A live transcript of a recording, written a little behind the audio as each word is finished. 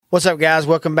What's up, guys?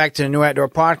 Welcome back to the New Outdoor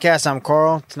Podcast. I'm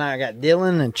Carl. Tonight I got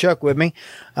Dylan and Chuck with me.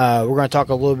 We're going to talk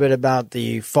a little bit about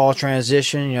the fall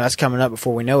transition. You know, that's coming up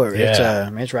before we know it. Yeah.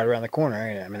 It's right around the corner,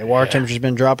 ain't it? I mean, the water temperature's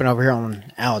been dropping over here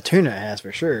on Allatoona, it has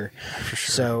for sure.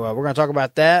 So we're going to talk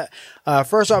about that.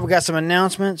 First off, we got some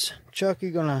announcements. Chuck,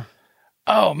 you going to...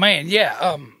 Oh, man,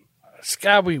 yeah.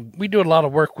 Sky, we do a lot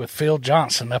of work with Phil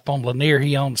Johnson up on Lanier.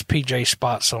 He owns PJ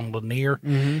Spots on Lanier.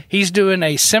 Mm-hmm. He's doing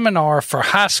a seminar for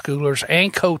high schoolers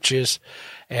and coaches.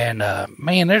 And,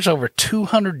 man, there's over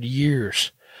 200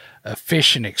 years of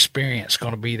fishing experience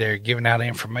going to be there giving out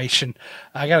information.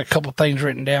 I got a couple things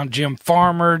written down. Jim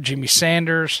Farmer, Jimmy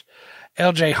Sanders,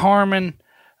 LJ Harmon,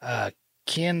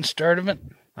 Ken Sturdivant.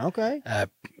 Okay.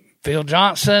 Phil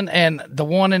Johnson, and the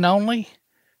one and only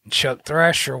Chuck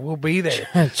Thrasher will be there.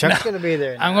 Chuck's going to be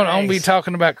there. I'm going to only be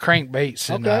talking about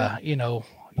crankbaits, and Okay. you know,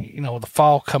 the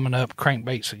fall coming up,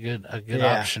 crankbaits a good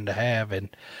option to have, and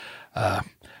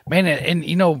man, and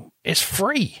you know, it's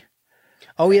free.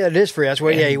 Oh yeah, it is free. That's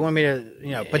what. Yeah, he wanted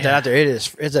me to put that out there.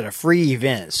 It's at a free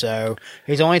event, so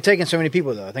he's only taking so many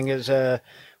people though. I think it's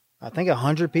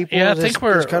 100 people. Yeah, I think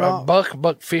we're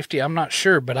 $150. I'm not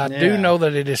sure, but I do know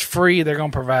that it is free. They're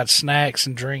going to provide snacks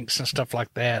and drinks and stuff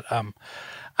like that.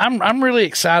 I'm really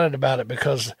excited about it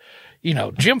because, you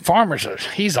know, Jim Farmer's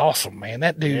he's awesome, man.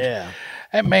 That dude,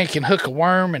 that man can hook a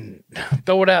worm and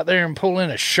throw it out there and pull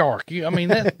in a shark.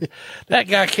 That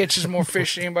guy catches more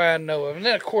fish than anybody I know of. And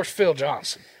then of course Phil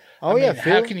Johnson. Phil.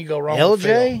 How can you go wrong LJ? with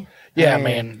Phil? Yeah,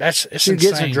 man, it's insane.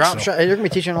 Get some drop shot. They're gonna be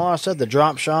teaching a lot of stuff. The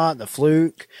drop shot, the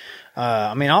fluke.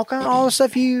 All the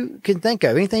stuff you can think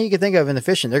of. Anything you can think of in the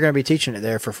fishing, they're going to be teaching it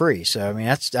there for free. So, I mean,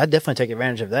 I'd definitely take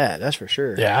advantage of that. That's for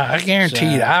sure. Yeah, I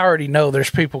guarantee you. I already know there's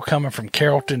people coming from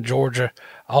Carrollton, Georgia,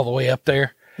 all the way up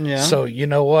there. Yeah. So, you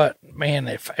know what, man,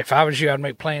 if I was you, I'd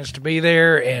make plans to be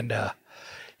there. And,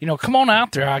 come on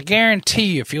out there. I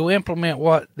guarantee you, if you'll implement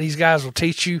what these guys will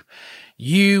teach you,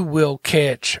 you will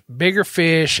catch bigger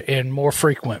fish and more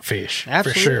frequent fish.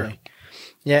 Absolutely. For sure.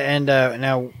 Yeah, and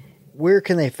now, where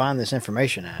can they find this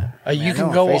information at? You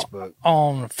can go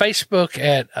on Facebook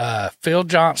at Phil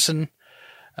Johnson.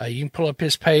 You can pull up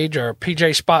his page, or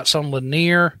PJ Spots on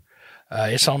Lanier.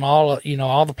 It's on all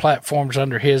the platforms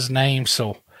under his name,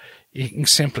 so you can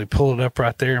simply pull it up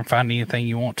right there and find anything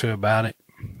you want to about it.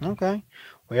 Okay.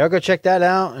 Well, y'all go check that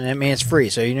out, and I mean, it's free.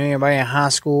 So, anybody in high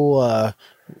school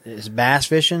is bass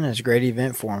fishing. It's a great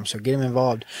event for them, so get them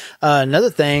involved.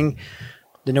 Another thing,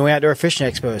 the New Outdoor Fishing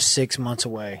Expo is 6 months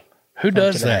away. Who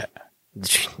does that?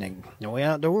 No Way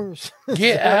Outdoors.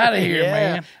 Get out of here,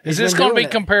 man. Is this going to be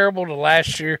comparable to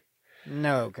last year?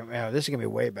 No, this is going to be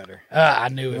way better. I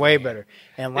knew it. Way better.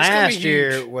 And last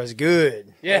year was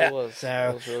good. Yeah. It was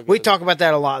real good. We talk about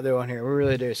that a lot, though, on here. We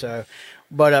really do. So,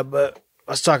 but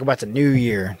let's talk about the new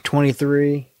year,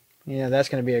 23. Yeah, that's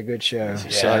going to be a good show.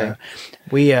 So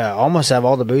we almost have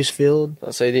all the booths filled.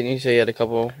 I'll say, didn't you say you had a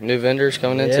couple new vendors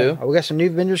coming in too? We got some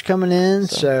new vendors coming in,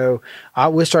 so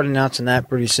we'll start announcing that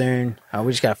pretty soon.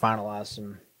 We just got to finalize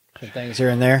some things here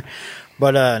and there.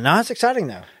 But no, it's exciting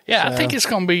though. Yeah, I think it's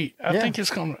going to be. I think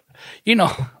it's going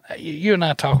to. You and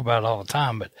I talk about it all the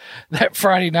time, but that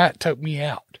Friday night took me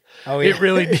out. Oh, yeah. It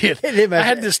really did. I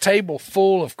had this table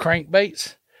full of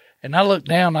crankbaits, and I looked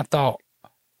down. And I thought,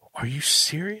 are you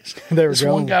serious? This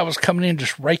one guy was coming in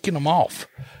just raking them off.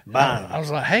 I was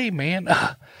like, hey, man,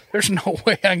 there's no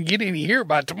way I can get any here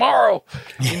by tomorrow.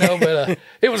 But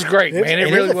it was great, man. It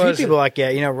really was. A few people like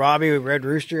that. Robbie with Red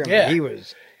Rooster. I mean, he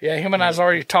was. Yeah, him and I's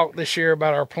already talked this year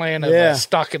about our plan of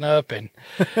stocking up. And,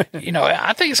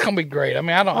 I think it's going to be great. I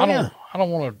mean, I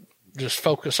don't want to just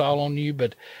focus all on you.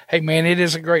 But, hey, man, it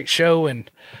is a great show. And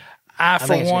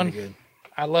for one,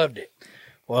 I loved it.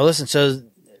 Well, listen, so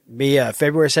be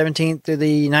February 17th through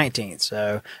the 19th.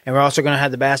 So, and we're also going to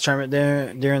have the bass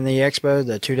tournament during the expo,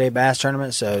 the 2-day bass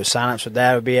tournament. So sign-ups for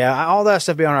that will be out. All that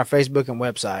stuff will be on our Facebook and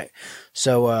website.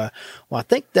 So, I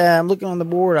think that I'm looking on the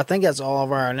board. I think that's all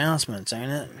of our announcements, ain't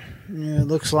it? Yeah, it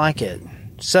looks like it.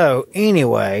 So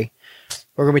anyway,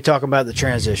 we're going to be talking about the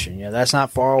transition. That's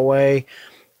not far away.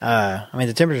 I mean,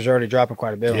 the temperature's already dropping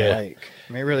quite a bit on the lake.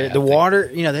 I mean, really, the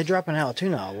water, they drop in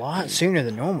Allatoona a lot sooner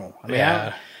than normal. I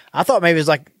mean, I thought maybe it's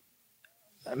like,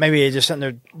 maybe it's just something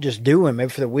they're just doing, maybe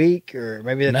for the week, or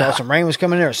maybe they thought some rain was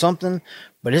coming in or something,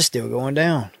 but it's still going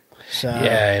down. So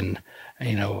and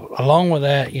along with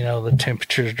that, the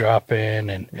temperature's dropping,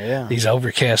 and these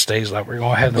overcast days like we're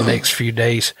going to have the next few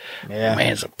days. Man,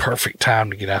 it's a perfect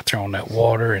time to get out there on that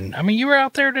water. And I mean, you were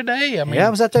out there today. I mean, I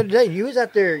was out there today. You was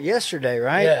out there yesterday,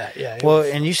 right? Yeah. Well,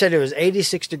 and you said it was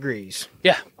 86 degrees.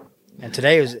 Yeah. And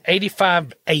today was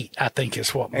 85.8, I think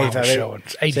is what mine was showing.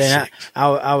 86.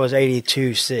 I was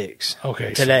 82.6.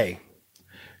 Okay. Today.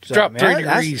 So, Dropped 3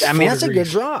 degrees. I mean, 4 that's a good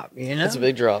degrees. drop. You know, It's a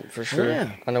big drop for sure.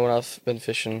 Yeah. I know when I've been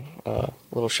fishing a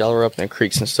little shallower up in the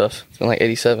creeks and stuff, it's been like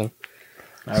 87.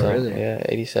 Oh, So, really? Yeah,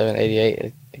 87, 88.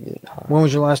 It get hot. When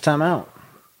was your last time out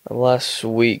Last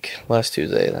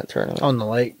Tuesday, that tournament. on the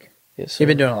lake? Yes, sir. You've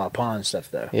been doing a lot of pond stuff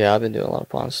though. Yeah, I've been doing a lot of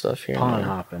pond stuff here. and Pond there.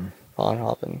 hopping. Pond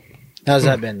hopping. How's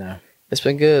that been though? It's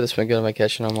been good. I've been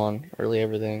catching them on really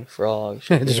everything. Frogs.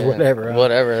 Just yeah, whatever, huh?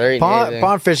 Whatever. They're eating anything.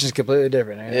 Pond fishing is completely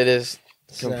different. Ain't it? It is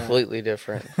So- completely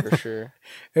different for sure.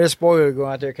 It's spoiled to go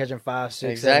out there catching 5,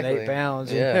 6, 7, 8 Exactly.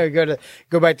 pounds. Yeah. You know,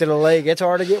 go back to the lake. It's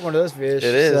hard to get one of those fish.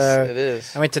 It is. So, It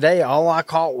is. I mean, today all I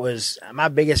caught was my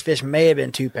biggest fish may have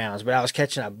been 2 pounds, but I was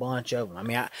catching a bunch of them. I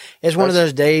mean, it's one of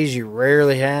those days you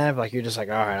rarely have. Like you're just like,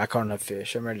 all right, I caught enough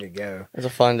fish. I'm ready to go. It's a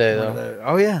fun day One of though. those-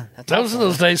 oh yeah, that's Those are awesome.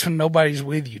 those days when nobody's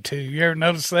with you too. You ever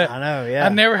notice that? I know. Yeah, I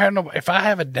never have no. If I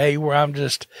have a day where I'm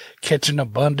just catching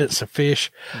abundance of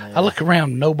fish, I look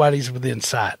around, nobody's within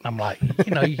sight, and I'm like,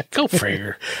 you go figure.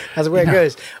 that's the way it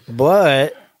goes.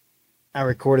 But I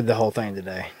recorded the whole thing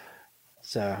today,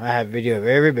 so I have video of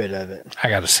every bit of it. I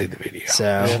got to see the video. So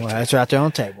well, that's right there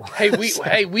on the table.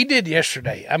 Hey, we did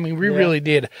yesterday. I mean, we really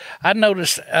did. I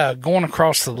noticed going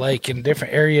across the lake in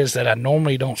different areas that I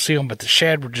normally don't see them, but the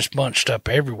shad were just bunched up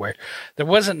everywhere. There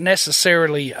wasn't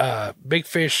necessarily big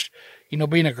fish,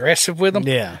 being aggressive with them.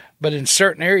 Yeah. But in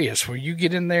certain areas where you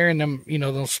get in there in them,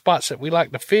 those spots that we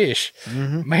like to fish,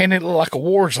 man, it looked like a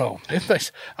war zone. I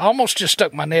almost just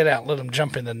stuck my net out and let them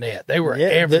jump in the net. They were Yeah,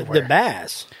 everywhere. the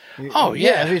bass. Oh,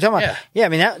 yeah. That's what you're talking about. Yeah. Yeah, I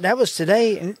mean that was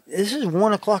today. And this is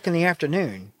 1:00 in the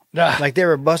afternoon. Like they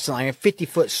were busting like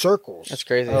 50-foot circles. That's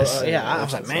crazy. Yeah, I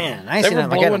was like, man, I ain't They seen were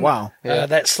nothing like that in a blowing while.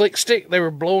 that slick stick. They were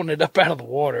blowing it up out of the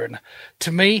water, and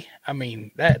to me, I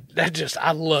mean that just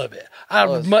I love it. I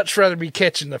would much rather be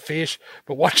catching the fish,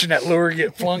 but watching that lure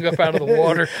get flung up out of the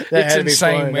water, That it's had to be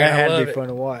insane, fun. man. That I had love to be it. fun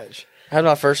to watch. I had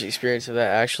my first experience of that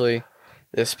actually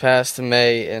this past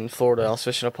May in Florida. I was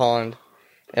fishing a pond,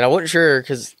 and I wasn't sure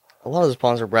because a lot of those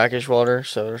ponds are brackish water,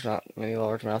 so there's not many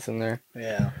largemouth in there.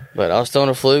 Yeah, But I was throwing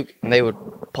a fluke, and they would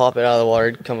pop it out of the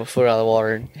water, come a foot out of the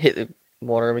water, hit the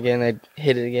water again. They'd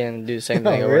hit it again and do the same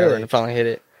thing Oh, or whatever, really? and finally hit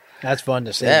it. that's fun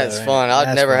to see. That's though, fun. ain't it? I've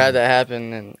That's never fun. had that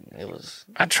happen, and it was.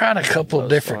 I tried a couple That of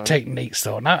was different fun. techniques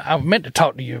though, and I meant to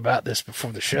talk to you about this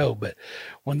before the show, but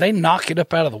when they knock it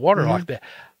up out of the water like that,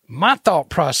 my thought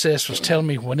process was telling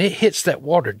me when it hits that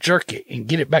water, jerk it and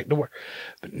get it back to work.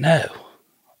 But no,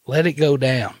 let it go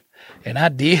down. And I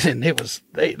did, and it was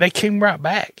they came right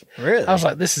back. Really? I was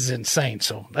like, this is insane.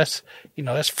 So that's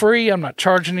that's free. I'm not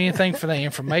charging anything for the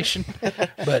information.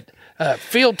 But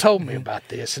Phil told me about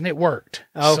this, and it worked.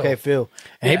 Oh, okay, So, Phil.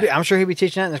 And I'm sure he'll be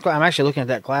teaching that in this class. I'm actually looking at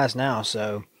that class now.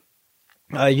 So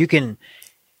you can.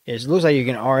 It looks like you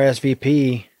can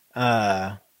RSVP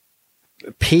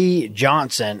P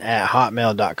Johnson at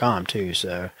hotmail.com too.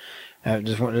 So I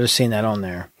just seen that on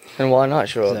there. And why not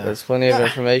show up? So- There's plenty of Yeah,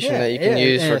 information yeah, that you can yeah,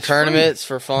 use and for it's free. tournaments,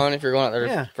 for fun. If you're going out there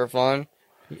Yeah. for fun,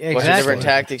 bunch of Exactly. different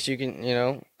tactics you can,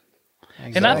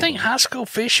 And I think high school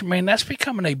fishing, man, that's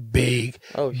becoming a big,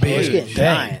 Oh, it's big getting thing.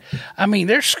 giant. I mean,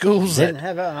 there's schools Didn't that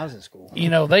have that when I was in school.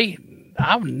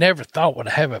 I've never thought would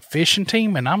have a fishing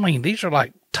team, and I mean these are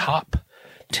like top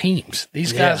teams.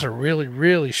 These guys Yeah. are really,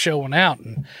 really showing out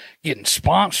and getting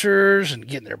sponsors and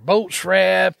getting their boats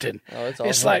wrapped, and Oh, it's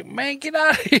it's awesome. like, man, get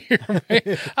out of here!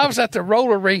 Man. I was at the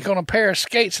roller rink on a pair of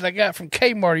skates that I got from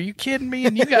Kmart. Are you kidding me?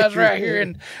 And you guys are out here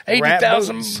in Wrap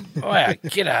 80,000. boats. Wow,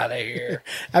 get out of here!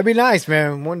 That'd be nice,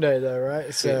 man. One day though, right?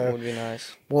 it So would be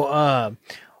nice. well,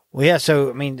 yeah. So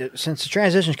I mean, since the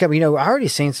transition's coming, I already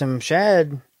seen some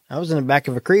shad. I was in the back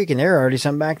of a creek, and there were already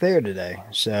some back there today.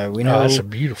 So we know. Oh, that's a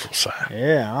beautiful sight.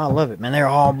 Yeah, I love it, man. They're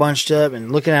all bunched up and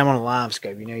looking at them on a live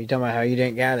scope. You're talking about how you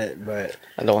didn't got it, but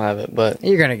I don't have it, but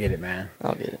you're gonna get it, man.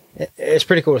 I'll get it. It's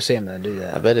pretty cool to see them though, do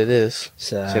I that. bet it is.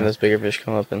 So Seeing those bigger fish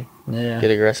come up and yeah,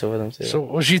 get aggressive with them too. So,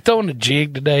 was you throwing a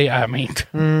jig today? I mean,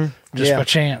 just yeah. by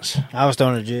chance. I was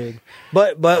throwing a jig,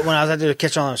 but when I was out there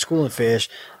catching all the schooling fish,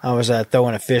 I was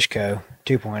throwing a Fishco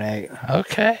 2.8,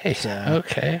 Okay. So-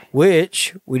 Okay.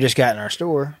 which we just got in our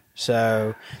store,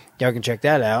 so y'all can check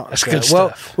that out. That's So, good well,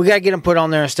 stuff. we got to get them put on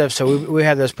there and stuff, so we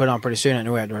have those put on pretty soon at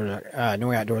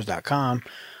newayoutdoors.com.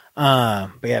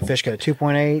 But yeah, Fishco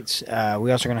 2.8s.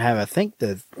 We also going to have, I think,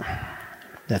 the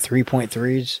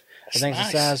 3.3s. I think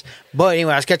Nice. the size. But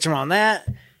anyway, I was catching them on that.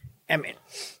 I mean,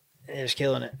 it was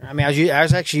killing it. I mean, I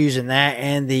was actually using that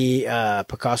and the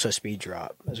Picasso speed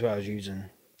drop. That's what I was using.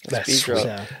 That's Speed drop. sweet.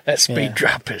 So, That speed yeah.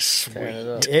 drop is Tearing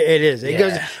it sweet. up. It is. It Yeah.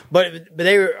 goes, but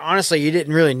they were honestly, you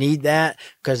didn't really need that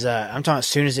because I'm talking as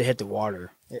soon as it hit the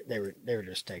water. They were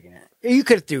just taking it. You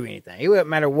could have threw anything. It wouldn't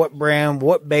matter what brand,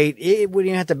 what bait. It wouldn't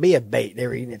even have to be a bait. They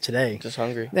were eating it today. Just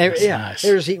hungry. Nice.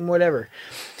 They were just eating whatever.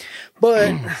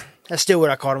 But that's still what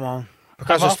I caught them on.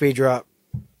 Picasso Speed Drop,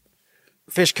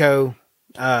 Fish Co.,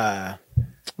 little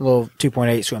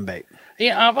 2.8 swim bait.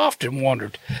 Yeah, I've often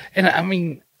wondered, and I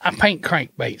mean, I paint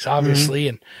crankbaits, obviously,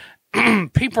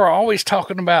 and people are always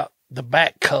talking about the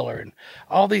back color and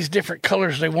all these different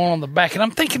colors they want on the back. And I'm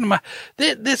thinking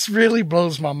this really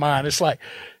blows my mind. It's like,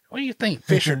 what do you think?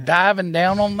 Fish are diving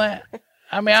down on that?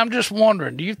 I mean, I'm just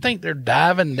wondering, do you think they're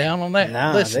diving down on that?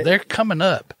 Nah, Listen, they're coming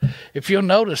up. If you'll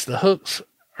notice, the hooks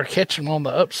are catching them on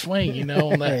the upswing,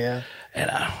 on that. Yeah.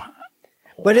 And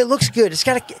But it looks good. It's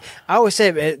got to. I always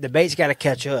say the bait's got to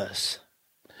catch us.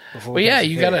 Well, yeah,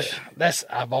 you gotta.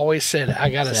 I've always said it. I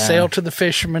gotta sell to the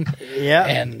fishermen. Yeah,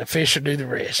 and the fish will do the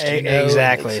rest.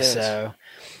 Exactly. So,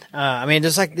 I mean,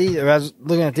 just like these. I was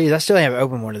looking at these. I still haven't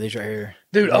opened one of these right here.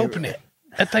 Dude, open it.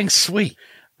 That thing's sweet.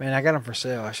 Man, I got them for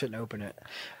sale. I shouldn't open it,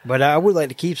 but I would like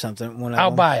to keep something.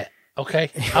 I'll buy it. Okay,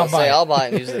 I'll buy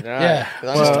it and use it tonight. Yeah,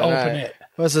 just open it.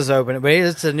 Let's just open it. But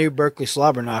it's the new Berkeley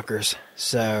Slobber Knockers.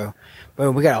 So,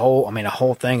 but we got a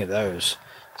whole thing of those.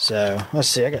 So let's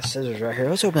see. I got scissors right here.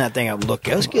 Let's open that thing up.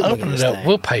 Let's get looking at this thing.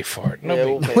 We'll pay for it.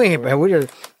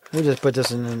 We'll just put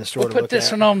this in the store. We'll put this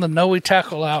one on the Noe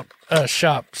Tackle Out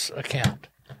Shops account.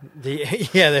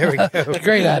 There we go. It's a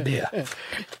great idea.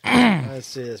 Let's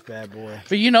see this bad boy.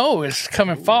 But it's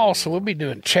coming fall, so we'll be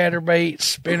doing chatterbaits,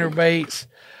 spinner baits,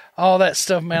 all that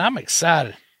stuff. Man, I'm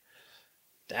excited.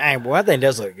 Dang, boy, that thing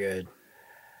does look good.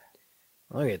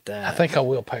 Look at that. I think I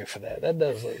will pay for that. That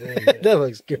does look really good. That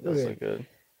looks good. Does look good.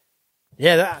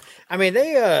 Yeah,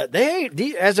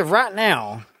 they as of right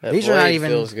now, these are not even.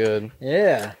 Feels good.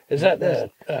 Yeah, is that the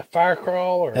fire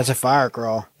crawl or? That's a fire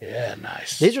crawl. Yeah,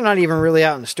 nice. These are not even really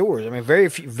out in the stores. I mean, very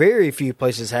few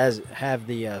places have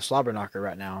the slobber knocker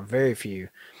right now. Very few.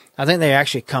 I think they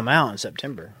actually come out in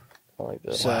September. I like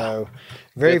that. So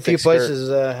very few places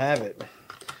have it.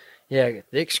 Yeah,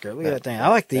 thick skirt. Look at that thing. I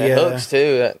like the hooks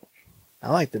too.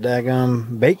 I like the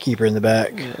daggum bait keeper in the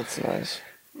back. That's nice.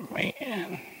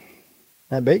 Man.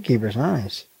 That bait keeper's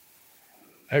nice.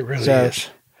 It really is.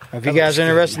 If you guys are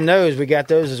interested in those, we got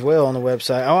those as well on the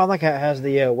website. Oh, I like how it has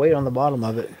the weight on the bottom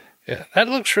of it. Yeah, that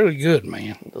looks really good,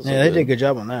 man. Yeah, they did a good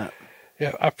job on that.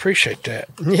 Yeah, I appreciate that.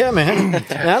 Yeah, man.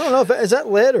 Now, I don't know is that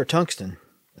lead or tungsten?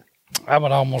 I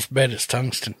would almost bet it's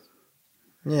tungsten.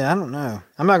 Yeah, I don't know.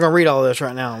 I'm not going to read all this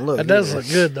right now and look. It does look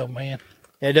good, though, man.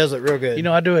 Yeah, it does look real good.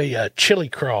 I do a chili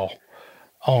crawl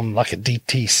on like a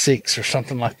DT6 or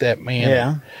something like that, man.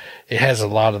 Yeah. It has a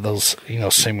lot of those,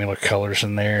 similar colors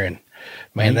in there. And,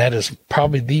 man, that is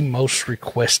probably the most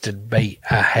requested bait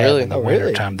I have in the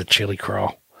wintertime, the chili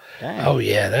crawl. Dang. Oh,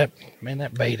 yeah.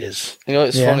 That bait is.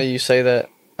 It's funny you say that.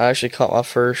 I actually caught my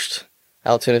first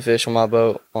Altoona fish on my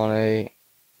boat on a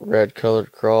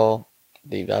red-colored crawl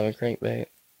deep diving crankbait.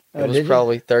 It was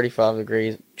probably 35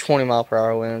 degrees,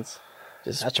 20-mile-per-hour winds.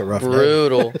 That's a rough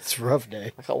brutal. Day. It's a rough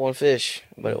day. I caught one fish,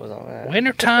 but it was on that.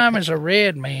 Wintertime is a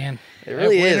red, man. It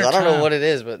really is. I don't know what it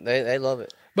is, but they love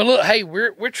it. But look, hey,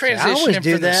 we're transitioning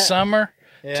from the summer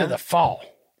to the fall.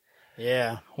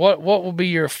 Yeah. What will be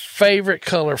your favorite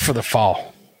color for the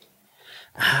fall?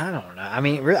 I don't know. I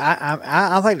mean,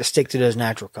 I like to stick to those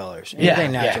natural colors.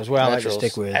 Anything natural is what I like to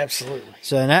stick with. Absolutely.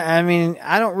 So,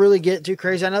 I don't really get too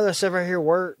crazy. I know that stuff right here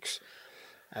works.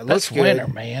 It looks good. Winter,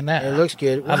 man. It looks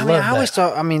good. Well, I always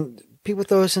thought, people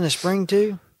throw this in the spring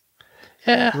too.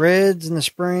 Yeah. Reds in the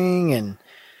spring and.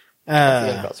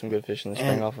 I got some good fish in the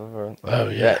spring off of a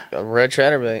red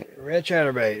chatterbait. Red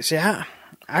chatterbait. See, I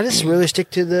just really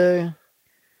stick to the.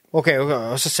 Okay.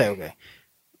 Let's just say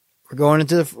We're going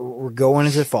into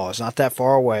the fall. It's not that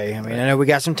far away. I mean, I know we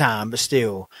got some time, but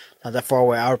still not that far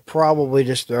away. I would probably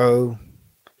just throw.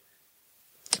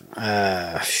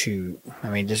 Jig,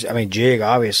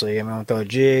 obviously. I'll throw a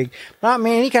jig. But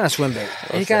any kind of swim bait.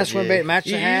 Any kind of swim bait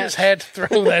matches the hat. You just had to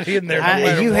throw that in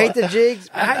there. You hate the jigs?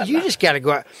 You just got to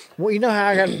go out. Well, you know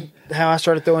how I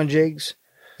started throwing jigs?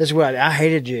 This is what I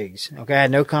hated jigs. Okay, I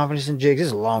had no confidence in jigs. This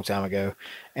is a long time ago.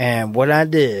 And what I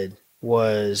did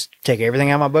was take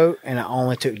everything out of my boat, and I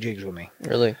only took jigs with me.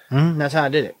 Really? Mm-hmm. That's how I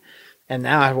did it. And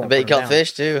now I won't. I bet you caught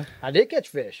fish too. I did catch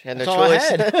fish. Had no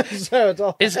choice. So it's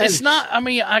all. It's not.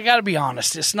 I got to be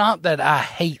honest. It's not that I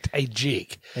hate a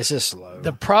jig. It's just slow.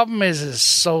 The problem is it's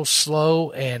so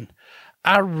slow, and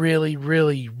I really,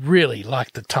 really, really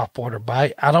like the topwater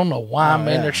bite. I don't know why,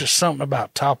 man. There's just something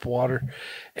about topwater,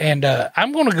 and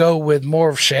I'm going to go with more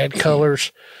of shad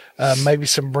colors, maybe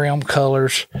some brim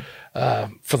colors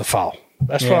for the fall.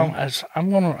 That's what I'm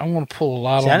going to pull a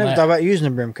lot on that. I never thought about using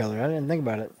the brim color. I didn't think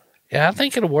about it. Yeah, I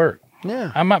think it'll work.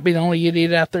 Yeah. I might be the only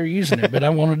idiot out there using it, but I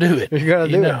want to do it. You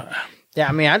gotta do it. Yeah,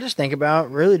 I mean, I just think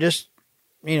about really just,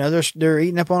 they're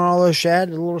eating up on all those shad,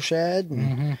 the little shad,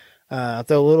 and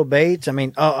throw little baits. I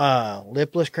mean,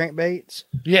 lipless crankbaits.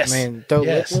 Yes. I mean, throw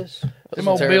lipless. Them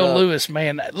old Bill Lewis,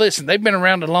 man. Listen, they've been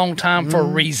around a long time for a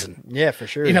reason. Yeah, for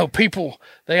sure. People,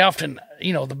 they often,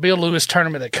 the Bill Lewis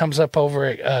tournament that comes up over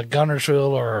at Gunnersville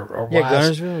or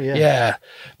Gunnersville, yeah. Yeah.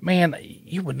 Man,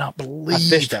 you would not believe I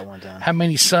fished that one time. how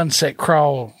many sunset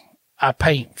crawl I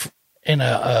paint in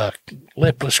a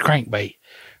lipless crankbait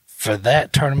for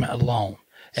that tournament alone.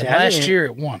 And last year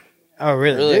it won. Oh,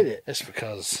 really? Did it? It's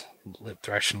because Lip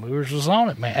Thrashing Lures was on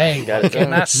it, man. Hey, what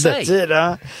can I say? That's it,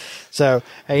 huh? So,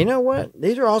 hey, you know what?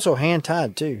 These are also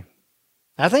hand-tied, too.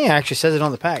 I think it actually says it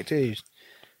on the pack, too.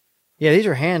 Yeah, these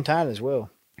are hand-tied as well.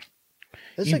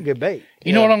 This is a good bait.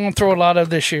 You know what I'm going to throw a lot of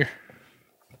this year?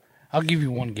 I'll give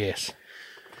you one guess.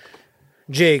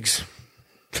 Jigs.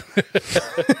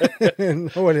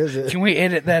 What is it? Can we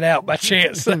edit that out by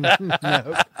chance? No.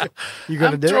 You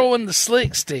gonna I'm do it? throwing the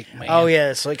slick stick, man. Oh, yeah,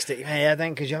 the slick stick. Hey, I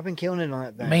think because y'all been killing it on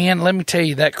that thing. Man, let me tell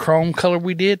you, that chrome color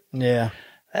we did, Yeah.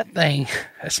 that thing,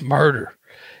 that's murder.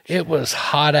 It was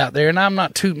hot out there, and I'm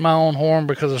not tooting my own horn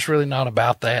because it's really not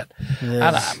about that.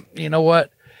 Yes. You know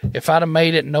what? If I'd have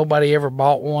made it and nobody ever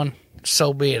bought one,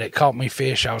 so be it. It caught me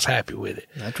fish. I was happy with it.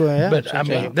 That's what I am. But, I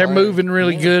mean, they're moving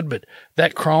really good, but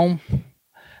that chrome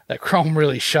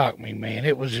really shocked me, man.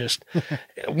 It was just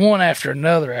one after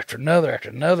another,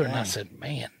 and I said,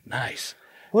 man, nice.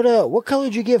 What color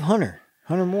did you give Hunter?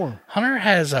 Hunter Moore. Hunter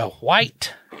has a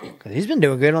white. 'Cause he's been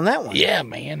doing good on that one. Yeah,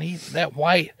 man. That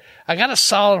white. I got a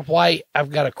solid white.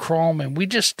 I've got a chrome, and we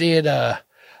just did a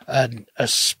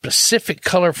specific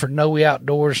color for Noe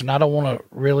Outdoors, and I don't want to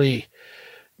really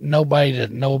nobody to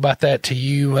know about that till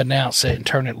you announce it and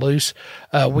turn it loose.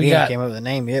 We ain't got came up with a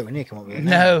name yet. We need to come up with a name.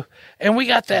 no, and we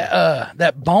got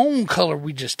that bone color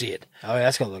we just did. Oh,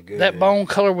 that's gonna look good. That bone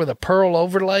color with a pearl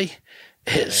overlay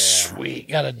is sweet.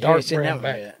 Got a dark brown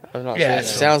back. I've not Yeah, seen it.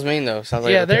 Sounds mean though. Sounds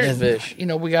like a there's fish.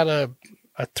 we got a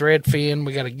thread fin,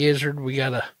 we got a gizzard, we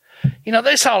got a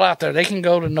that's all out there. They can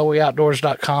go to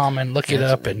noeoutdoors.com and look it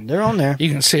up, and They're on there. you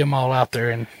can see them all out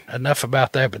there. And enough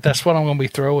about that, but that's what I'm going to be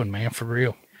throwing, man, for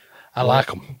real. I like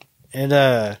them. And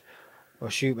well,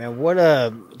 shoot, man. What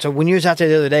so when you was out there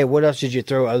the other day, what else did you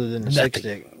throw other than the slick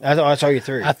stick? That's all you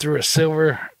threw. I threw a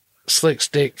silver slick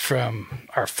stick from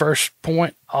our first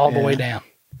point all the way down,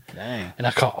 Dang. and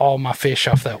I caught all my fish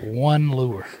off that one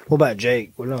lure. What about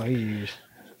Jake? What did he use?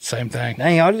 Same thing.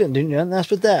 Dang, y'all didn't do nothing else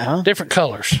with that, huh? Different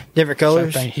colors. Different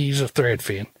colors. Same thing. He's a thread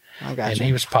fin, I got and you.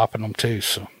 he was popping them too.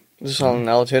 So. Is this on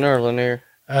Altoona or Lanier?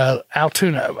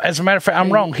 Altoona. As a matter of fact,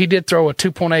 I'm wrong. He did throw a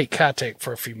 2.8 Kitech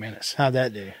for a few minutes. How'd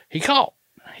that do? He caught.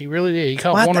 He really did. He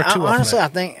caught Well, one or two. Honestly, off I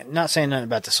of think not saying nothing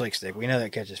about the slick stick. We know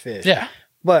that catches fish. that. Yeah.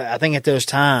 But I think at those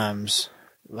times,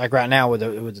 like right now with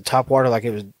the top water, like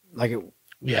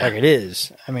it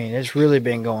is. I mean, it's really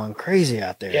been going crazy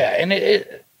out there. Yeah, and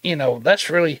it that's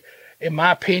really, in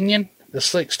my opinion, the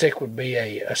slick stick would be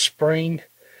a spring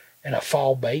and a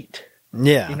fall bait.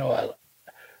 Yeah.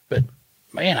 But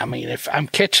man, I mean, if I'm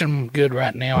catching them good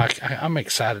right now, I'm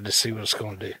excited to see what it's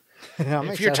going to do.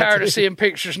 If you're tired of seeing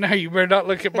pictures now, you better not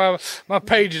look at my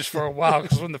pages for a while,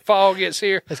 because when the fall gets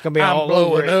here, it's gonna be I'm all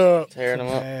blowing over up. Tearing them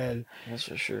up. Man. That's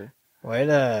for sure. Wait,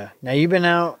 now you've been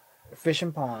out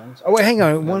fishing ponds. Oh wait, hang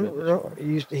on.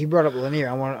 He brought up Lanier.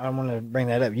 I want to bring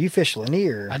that up. You fished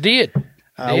Lanier. I did.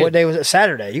 What day was it?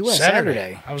 Saturday. You went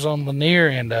Saturday. I was on Lanier,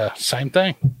 and same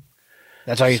thing.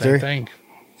 That's all you Same threw? thing.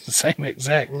 The same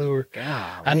exact lure.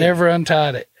 God, I never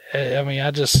untied it. I mean,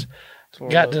 I just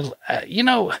got to, a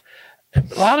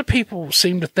lot of people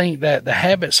seem to think that the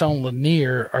habits on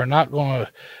Lanier are not going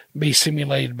to be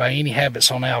simulated by any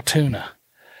habits on Altoona.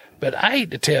 But I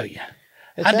hate to tell you,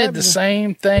 I did the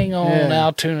same thing on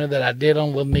Altoona that I did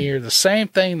on Lanier, the same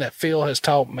thing that Phil has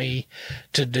taught me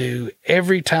to do.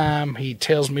 Every time he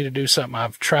tells me to do something,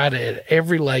 I've tried it at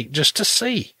every lake just to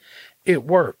see. It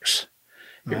works.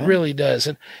 It really does.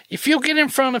 And if you'll get in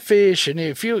front of fish, and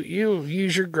if you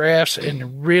use your graphs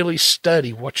and really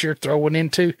study what you're throwing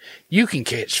into, you can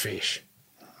catch fish.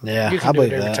 Yeah, You can do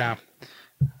it every time.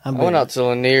 I went out to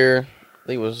Lanier, I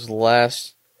think it was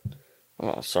not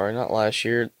last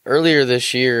year. Earlier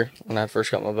this year, when I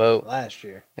first got my boat. last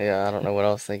year. Yeah, I don't know what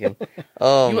I was thinking. You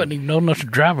wasn't even old enough to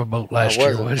drive a boat last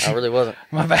year, was you? I really wasn't.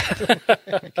 My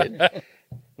bad.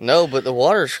 No, but the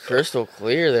water's crystal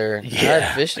clear there. Yeah. I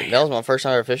had fishing. That was my first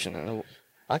time ever fishing, and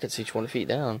I could see 20 feet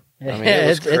down. I mean, Yeah, it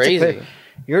was it's a crazy.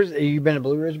 You've been to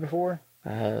Blue Ridge before?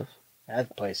 I have.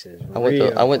 That place is.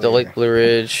 I went to Lake Blue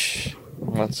Ridge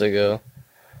months ago,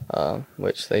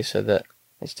 which they said that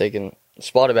it's taken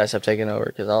spotted bass have taken over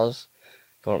because I was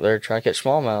going up there trying to catch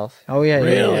smallmouth. Oh yeah,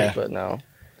 Really? yeah. But no.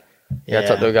 Yeah, I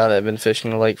talked to a guy that had been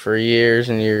fishing the lake for years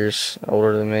and years,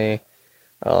 older than me.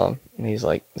 And he's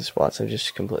like, the spots have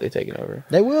just completely taken over.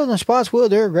 They will, and the spots will.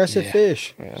 They're aggressive Yeah.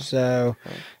 fish. Yeah. So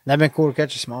that'd been cool to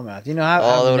catch a smallmouth. You know, I've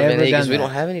That would have never been neat done because we that.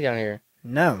 don't have any down here.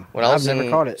 No, When I was I've never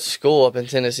caught in it. school up in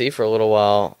Tennessee for a little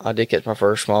while, I did catch my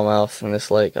first smallmouth in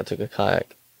this lake. I took a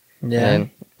kayak. Yeah, And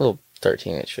a little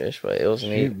 13-inch fish, but it was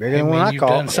neat. Shoot, bigger than one I You've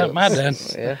done caught. something I done.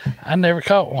 Yeah, I never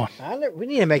caught one. We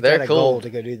need to make They're that a cool. goal to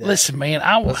go do that. Listen, man,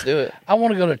 let's do it. I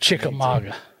want to go to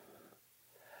Chickamauga.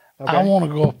 Okay. I want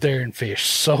to go up there and fish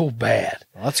so bad.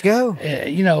 Let's go.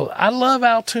 You know, I love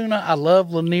Altoona. I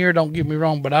love Lanier. Don't get me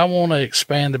wrong, but I want to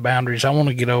expand the boundaries. I want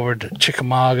to get over to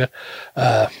Chickamauga.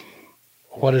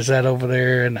 What is that over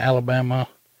there in Alabama?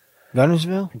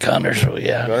 Gunnersville. Gunnersville,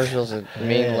 yeah. Gunnersville's a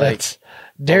mean Yeah. lake. That's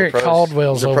Derek pros-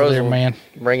 Caldwell's the over pros there, will- man.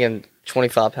 Bringing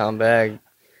 25-pound bag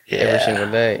every single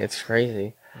day. It's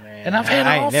crazy. Man, And I've had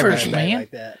I ain't never offers, had a bag man.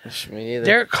 Like that. Me neither.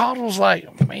 Derek Caldwell's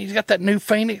like, man, he's got that new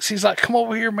Phoenix. He's like, come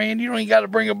over here, man. You don't even got to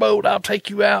bring a boat. I'll take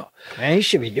you out. Man, you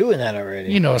should be doing that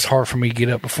already. You know, it's hard for me to get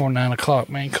up before 9 o'clock,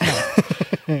 man. Come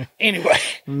on. Anyway.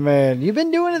 Man, you've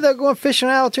been doing it though, going fishing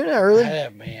in Altoona early. I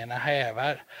have, man. I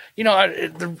have.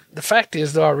 The fact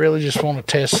is, though, I really just want to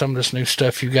test some of this new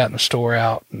stuff you got in the store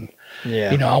out. And,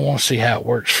 Yeah. you know, I want to see how it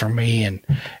works for me and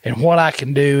what I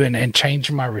can do and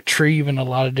change my retrieve in a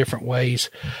lot of different ways.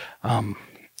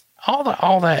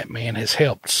 All that, man, has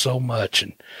helped so much.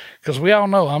 And because we all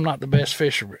know I'm not the best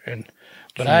fisher,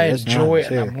 but I that's enjoy nice,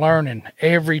 it, and I'm learning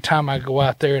every time I go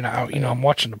out there, and I'm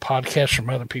watching the podcasts from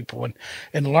other people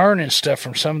and learning stuff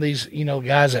from some of these,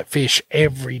 guys that fish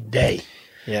every day.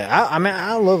 Yeah. I mean,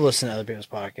 I love listening to other people's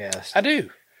podcasts. I do.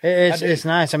 It's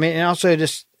nice. I mean, and also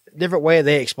just different way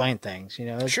they explain things. You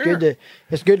know, it's Sure.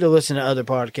 it's good to listen to other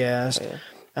podcasts.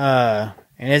 And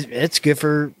it's good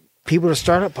for people to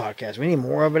start up podcasts. We need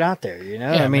more of it out there. You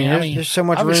know, Yeah, I mean, man, there's so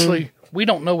much obviously, room. we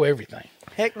don't know everything.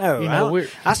 Heck no. we're-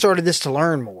 I started this to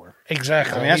learn more.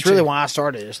 Exactly. I mean, that's really why I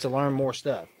started, is to learn more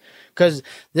stuff. Because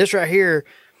this right here,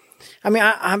 I mean,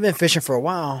 I've been fishing for a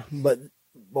while, but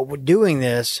with doing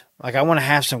this, like, I want to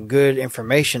have some good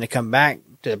information to come back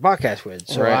to the podcast with.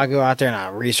 So Right. I go out there and I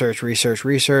research,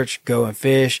 go and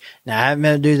fish. Now, I haven't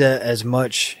been able to do that as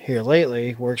much here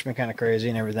lately. Work's been kind of crazy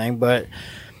and everything, but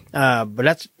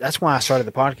that's why I started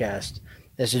the podcast,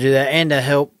 is to do that and to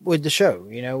help with the show,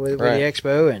 with the Right.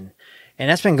 expo, and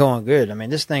that's been going good. I mean,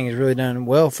 this thing has really done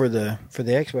well for the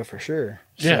expo for sure.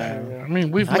 Yeah, So, I mean,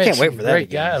 we've I met can't wait some for that great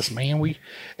again. guys, man.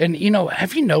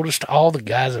 Have you noticed all the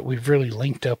guys that we've really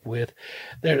linked up with?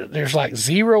 There's like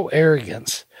zero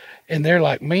arrogance, and they're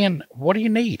like, man, what do you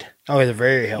need? oh, they're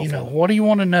very helpful. What do you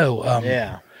want to know?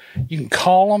 Yeah, You can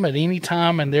call them at any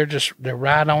time, and they're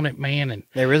right on it, man. And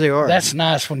they really are. that's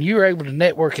nice when you're able to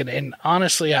network it. And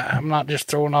honestly, I'm not just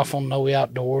throwing off on No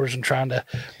Outdoors and trying to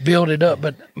build it up,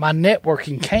 but my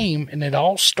networking came, and it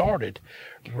all started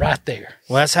right there.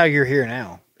 well, that's how you're here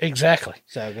now. Exactly.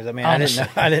 So, because I mean, Honestly.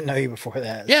 I didn't know you before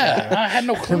that. Yeah, so. I had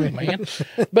no clue, man.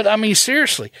 But I mean,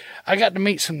 seriously, I got to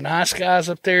meet some nice guys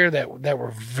up there that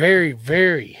were very,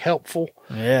 very helpful.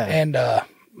 Yeah. And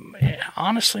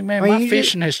honestly, man, I mean, my you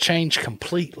fishing has changed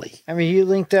completely. I mean, you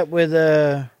linked up with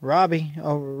Robbie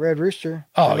over Red Rooster.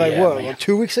 Oh, like yeah, what? man.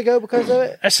 2 weeks ago because of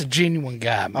it. That's a genuine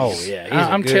guy, man. Oh, yeah, he's a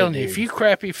I'm good telling you, dude. if you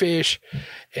crappie fish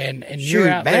and you're Shoot,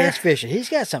 out bass there, fishing. He's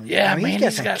got some. yeah, I mean, man,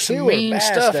 he's got some killer mean bass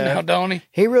stuff now, don't he?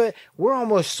 He really. We're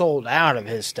almost sold out of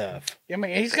his stuff. I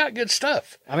mean, he's got good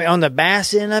stuff. I mean, on the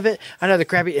bass end of it, I know the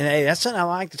crappie, and hey, that's something I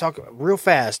like to talk about real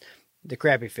fast. The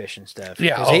crappie fishing stuff.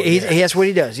 Yeah, 'Cause oh, he yeah. that's what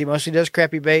he does. He mostly does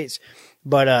crappie baits,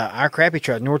 but our crappie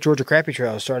trail, North Georgia Crappie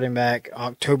Trail, is starting back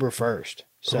October 1st.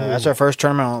 So that's our first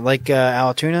tournament on Lake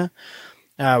Allatoona.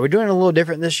 We're doing it a little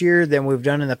different this year than we've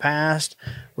done in the past.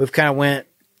 We've kind of went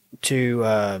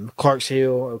to Clarks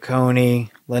Hill,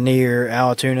 Oconee, Lanier,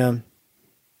 Allatoona.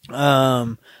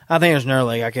 I think it was Nerd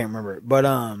Lake. I can't remember it.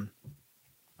 But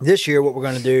this year, what we're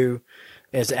going to do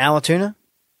is Allatoona,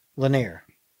 Lanier.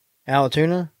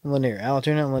 Allatoona, Lanier.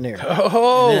 Allatoona, and Lanier. And then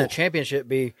Oh, the championship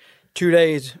be 2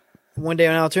 days, 1 day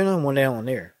on Allatoona and 1 day on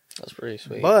Lanier. That's pretty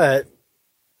sweet. But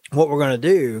what we're going to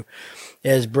do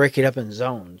is break it up in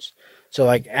zones. So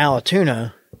like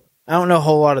Allatoona, I don't know a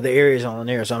whole lot of the areas on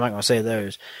Lanier, so I'm not going to say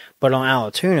those. But on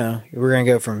Allatoona, we're going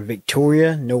to go from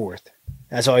Victoria north.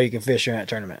 That's all you can fish during that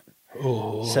tournament.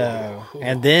 oh. So,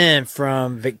 and then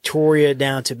from Victoria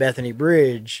down to Bethany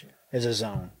Bridge is a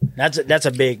zone. That's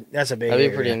a big That'd be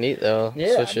area. pretty neat, though.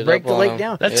 Yeah, Switch it break up the on lake them.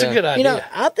 down. That's Yeah. a good idea.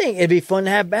 I think it'd be fun to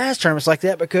have bass tournaments like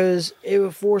that because it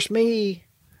would force me.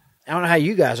 I don't know how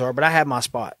you guys are, but I have my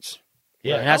spots.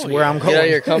 Yeah, and that's oh, where yeah. I'm going. Get out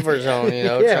of your comfort zone, you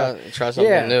know. Yeah. Try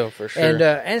something new for sure.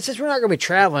 And since we're not going to be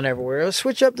traveling everywhere, let's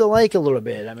switch up the lake a little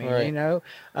bit. I mean, Right. you know,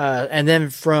 and then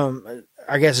from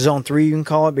I guess Zone 3 you can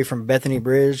call it, be from Bethany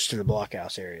Bridge to the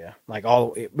Blockhouse area, like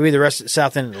be the rest of the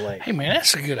south end of the lake. Hey, man,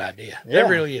 that's a good idea. Yeah. That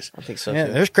really is. I think so Yeah,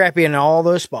 too. there's crappie in all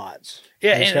those spots.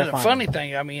 Yeah, You just and gotta the find funny them.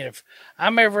 thing, I mean, if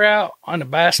I'm ever out on a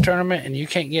bass tournament and you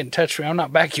can't get in touch with me, I'm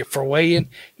not back here for weigh-in,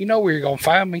 you know where you're going to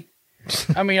find me.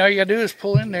 I mean, all you got to do is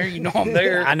pull in there. You know I'm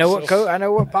there. I know I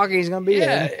know what pocket he's going to be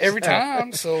Yeah, in. every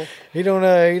time. So, You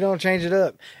don't change it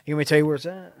up. You want me to tell you where it's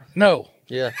at? no,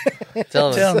 Yeah.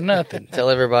 Tell tell us. them nothing. Tell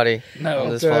everybody No. on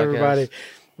this Tell podcast. everybody.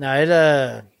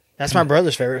 No, that's my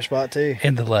brother's favorite spot too.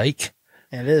 In the lake.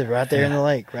 And it is right there in the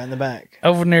lake, right in the back.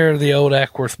 Over near the old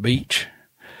Ackworth Beach.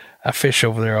 I fish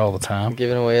over there all the time.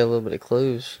 Giving away a little bit of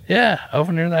clues. Yeah,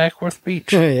 over near the Ackworth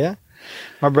Beach. Yeah.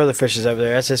 My brother fishes over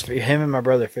there. That's just him and my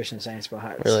brother fish in the same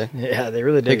spots. Really? Yeah, they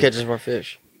really do. Who catches more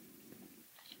fish?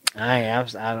 I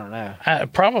don't know.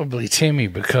 Probably Timmy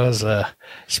because,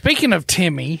 speaking of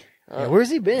Timmy, Yeah, where's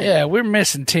he been? yeah, we're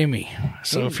missing Timmy.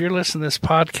 So if you're listening to this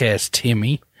podcast,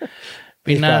 Timmy,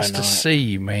 be He's nice probably to not. see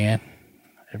you, man.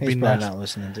 It'd He's be probably nice. not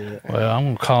listening to it. Well, I'm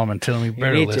gonna call him and tell him he You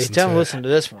better need to listen tell him to listen to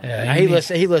this one. Yeah, Now, you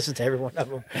he listens to every one of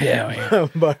them. it. Yeah, man.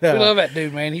 But We love that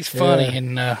dude, man. He's funny,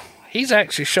 and he's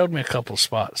actually showed me a couple of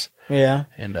spots. yeah.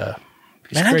 And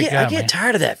he's Man, a great guy, I get man.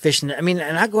 tired of that fishing. I mean,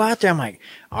 and I go out there, I'm like,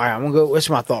 all right, I'm gonna go. What's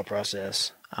my thought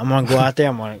process? I'm gonna go out there.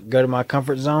 I'm gonna go to my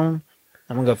comfort zone.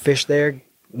 I'm gonna go fish there.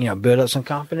 You know, build up some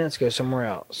confidence. Go somewhere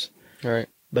else. All right.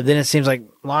 But then it seems like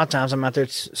a lot of times I'm out there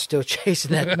still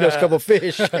chasing those couple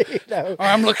fish. You know? Or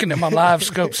I'm looking at my live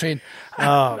scope saying,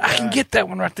 I can get that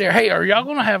one right there. Hey, are y'all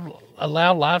going to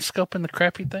allow live scope in the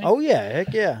crappie thing? Oh yeah,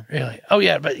 heck yeah. Really? Oh,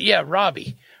 yeah. But yeah,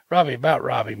 Robbie,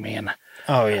 man.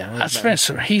 Oh yeah.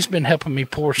 He's been helping me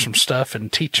pour some stuff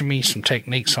and teaching me some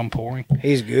techniques on pouring.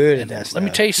 He's good at that. Let me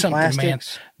tell you something, man.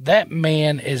 Plastics. That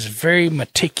man is very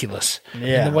meticulous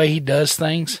Yeah. in the way he does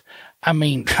things. I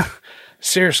mean,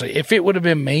 seriously, if it would have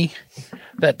been me,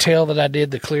 that tail that I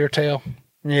did, the clear tail,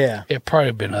 Yeah. it'd probably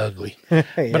have been ugly. Yeah.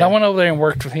 But I went over there and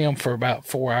worked with him for about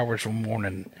 4 hours one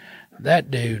morning.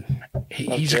 That dude,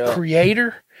 he's a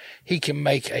creator. He can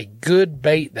make a good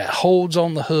bait that holds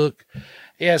on the hook.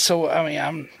 Yeah, so, I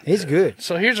mean, He's good.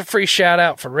 So here's a free shout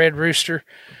out for Red Rooster.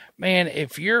 Man,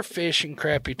 if you're fishing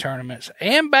crappie tournaments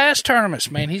and bass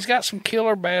tournaments, man, he's got some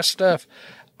killer bass stuff.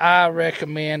 I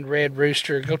recommend Red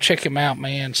Rooster. Go check him out,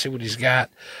 man. See what he's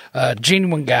got.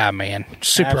 Genuine guy, man.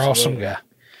 Super awesome guy.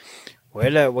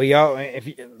 Well, y'all, if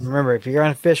you're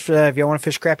on a fish for that, if y'all want to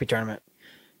fish crappie tournament,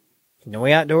 Noe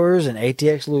Outdoors and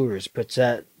ATX Lures puts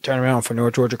that tournament on for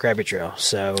North Georgia Crappie Trail.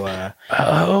 So,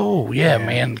 Yeah,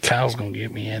 man. Kyle's going to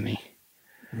get me in.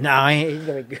 no, he's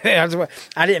gonna be good.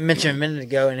 I didn't mention a minute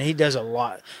ago, and he does a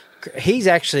lot. He's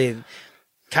actually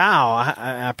Kyle.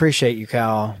 I appreciate you,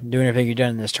 Kyle, doing everything you've done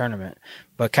in this tournament.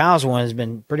 But Kyle's one has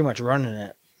been pretty much running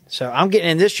it. So I'm getting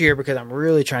in this year because I'm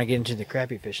really trying to get into the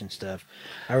crappie fishing stuff.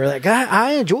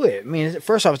 I enjoy it. I mean,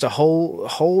 first off, it's a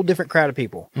whole different crowd of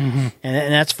people, and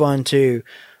that's fun too.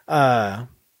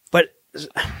 But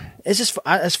it's just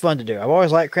it's fun to do. I've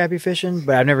always liked crappie fishing,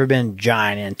 but I've never been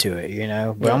giant into it, you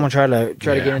know. But I'm gonna try to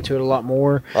get into it a lot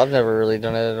more. I've never really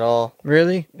done it at all.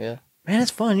 Really, Yeah. man,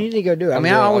 it's fun. You need to go do it. I'm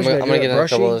I always gonna go get do in it. a couple of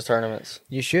Brushy. those tournaments.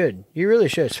 You should. You really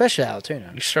should, especially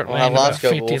Altoona. You start We'll have landing live about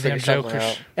scope. 50 We'll of them figure something jokers.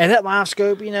 out. And that live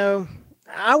scope, you know,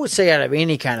 I would say out of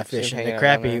any kind of fishing, the hanging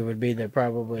around crappie there. would be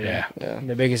probably Yeah.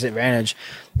 the biggest advantage.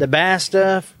 The bass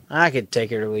stuff, I could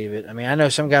take it or leave it. I mean, I know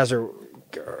some guys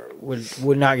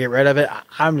would not get rid of it.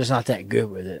 I'm just not that good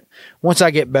with it. Once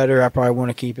I get better, I probably want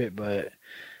to keep it, but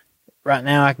right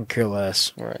now I can care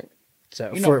less. Right.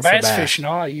 So You know, for bass fishing,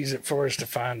 all I use it for is to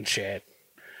find shad.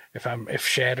 If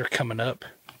shad are coming up,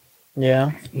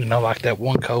 yeah, you know, like that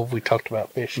one cove we talked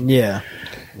about fishing. yeah,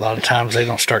 A lot of times they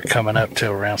don't start coming up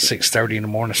till around 6:30 in the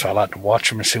morning, so I like to watch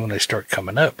them and see when they start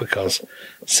coming up, because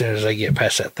as soon as they get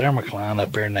past that thermocline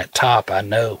up there in that top, I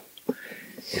know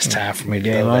it's time for me to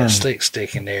Game throw on. that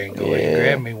stick in there and go ahead and Yeah.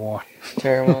 grab me one.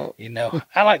 Tear 'em up. You know,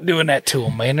 I like doing that to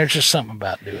them, man. There's just something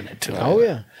about doing it to them. oh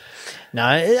yeah. No,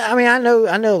 I mean I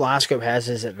know live scope has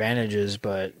its advantages,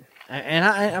 but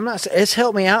I'm not. It's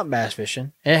helped me out bass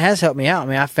fishing. It has helped me out. I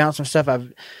mean, I found some stuff I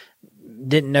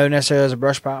didn't know necessarily as a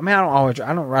brush pile. I mean, I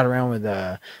don't ride around with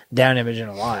down imaging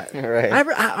a lot. Right.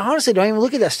 I honestly don't even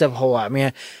look at that stuff a whole lot. I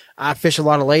mean, I fish a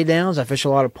lot of laydowns. I fish a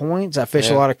lot of points. I fish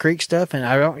a lot of creek stuff, and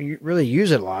I don't really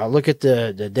use it a lot. I look at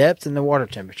the depth and the water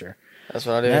temperature. That's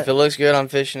what I do. If it looks good, I'm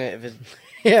fishing it. If it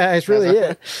Yeah, it's really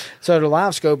it. So the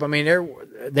live scope, I mean,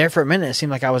 there for a minute, it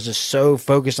seemed like I was just so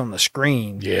focused on the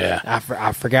screen. Yeah.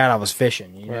 I forgot I was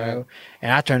fishing, you know,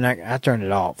 and I turned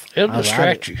it off. It'll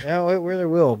distract you. Yeah, it really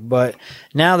will. But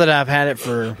now that I've had it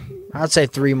for, I'd say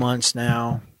 3 months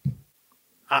now,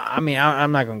 I'm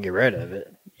not going to get rid of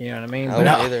it. You know what I mean? I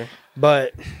wouldn't either.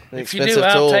 But If you do,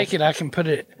 I'll take it. I can put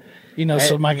it,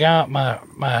 so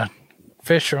my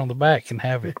fisher on the back can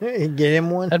have it. get him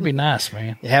one. That'd be nice,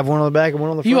 man. You have one on the back and one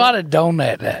on the front. You ought to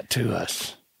donate that to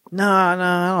us. No, I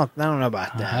don't know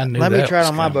about that. I knew Let me that try it was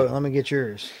on my coming. boat. Let me get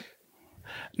yours.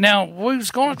 Now, we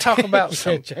was going to talk about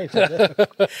some.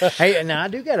 Hey, now I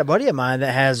do got a buddy of mine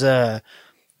that has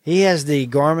he has the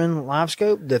Garmin Live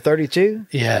Scope, the 32.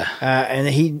 Yeah. And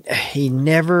he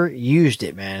never used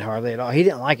it, man, hardly at all. He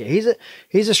didn't like it.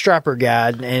 He's a striper guy,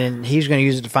 and he's going to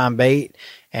use it to find bait,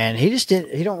 and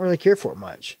he don't really care for it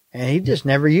much, and he just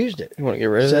never used it. You want to get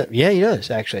rid of it? Yeah, he does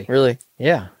actually. Really?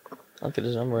 Yeah, I'll get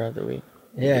his number after we.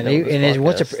 yeah, and, get done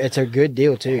with this podcast. it's a good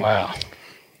deal too. Wow.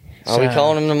 I'll be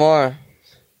calling him tomorrow.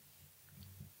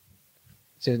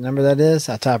 See what number that is?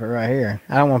 I'll type it right here.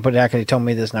 I don't want to put it out because he told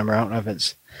me this number. I don't know if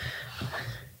it's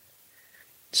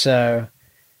so.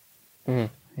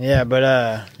 Yeah,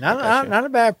 but not a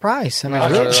bad price. I mean, I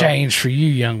really. can change for you,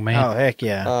 young man. Oh heck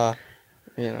yeah!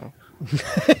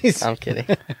 I'm kidding.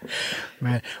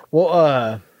 Man.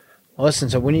 Well, listen.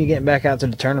 So when are you getting back out to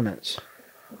the tournaments?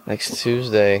 Next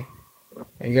Tuesday.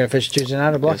 Are you gonna fish Tuesday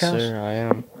night at Blockhouse? Yes, sir, I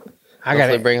am. I got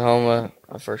to bring home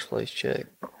a first place check.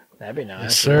 That'd be nice.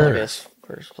 Yes, sir. I guess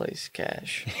first place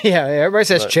cash. Yeah, everybody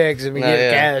says But- checks and we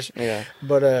get cash. Yeah.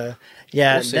 But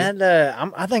yeah, We'll see.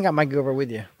 I think I might go over with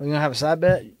you. We're gonna have a side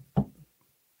bet.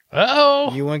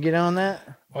 Uh-oh. You want to get on that?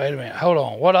 Wait a minute. Hold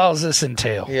on. What all does this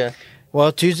entail? Yeah.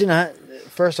 Well, Tuesday night.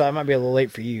 First off, I might be a little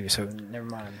late for you, so never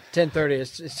mind. 10:30.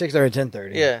 It's 6:30.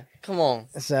 10:30. Yeah. Come on.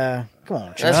 It's come on,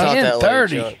 That's Chuck. not that late,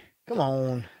 10:30. Chuck. Come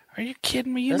on. Are you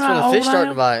kidding me? You're That's when not the old fish start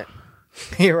to now? bite.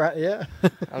 You're right. Yeah.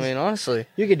 I mean, honestly,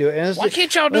 You can do it. And let's Why do-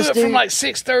 can't y'all do let's it from like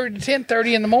 6:30 to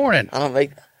 10:30 in the morning?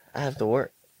 I have to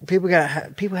work. people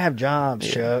have jobs,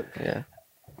 Chuck. Yeah.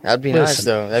 That'd be nice, Listen.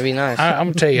 though. That'd be nice. I'm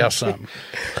going to tell y'all something.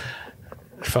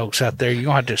 Folks out there, you're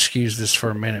going to have to excuse this for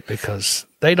a minute because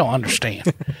they don't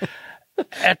understand.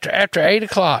 After 8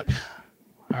 o'clock,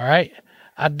 all right,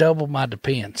 I double my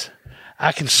depends.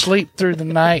 I can sleep through the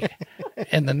night,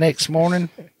 and the next morning,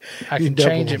 I can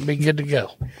change it and be good to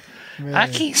go. Man. I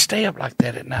can't stay up like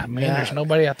that at night, man. Yeah. There's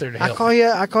nobody out there to help.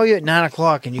 I call you at 9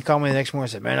 o'clock, and you call me the next morning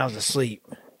and say, "Man, I was asleep."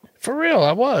 For real,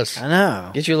 I was. I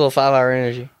know. Get you a little 5-hour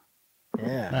energy.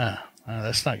 Yeah. No,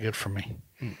 that's not good for me.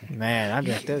 Man, I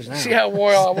drink those now. See how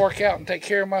well I work out and take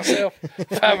care of myself?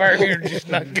 5-hour energy is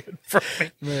not good for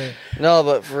me. Man. No,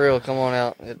 but for real, come on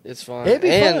out. It's fun. It'd be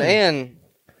fun. And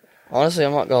honestly,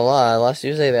 I'm not gonna lie. Last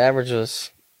Tuesday, the average was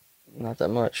not that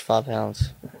much. 5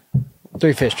 pounds.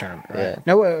 3 fish tournament. Right? Yeah.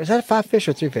 No, wait, was that a 5 fish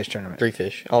or 3 fish tournament? 3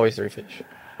 fish. Always 3 fish.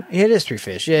 Yeah, it is 3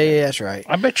 fish. Yeah, that's right.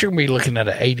 I bet you're going to be looking at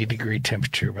an 80-degree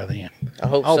temperature by then. I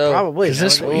hope Oh, so. probably. Is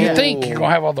this what you think? You're going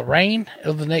to have all the rain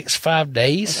over the next 5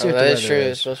 days? see Oh, what that the is weather true. is.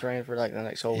 It's supposed to rain for like the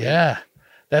next whole week. Yeah.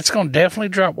 That's going to definitely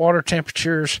drop water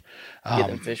temperatures. Get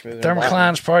them fish moving.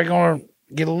 Thermocline's probably going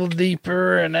to get a little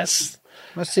deeper, and that's,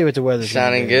 Let's see what the weather's gonna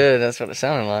Sounding do. good. That's what it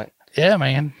sounded like. yeah,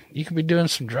 man. You could be doing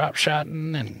some drop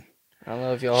shotting and I don't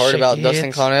know if y'all heard Shaky about Dustin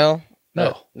hits. Connell.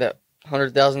 no. That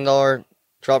 $100,000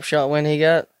 drop shot win he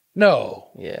got. No.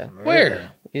 Yeah.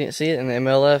 Where? You didn't see it in the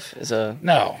MLF?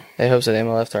 No. They hosted an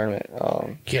MLF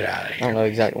tournament. Get out of I here. don't know the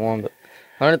exact one, but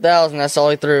 100,000. That's all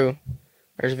he threw.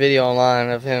 There's a video online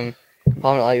of him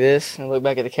palming it like this and look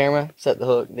back at the camera, set the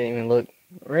hook, didn't even look.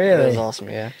 It Really? was awesome.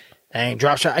 Yeah. Dang,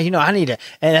 drop shot. You know, I need to,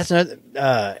 and that's another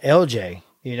LJ.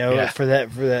 You know, Yeah. for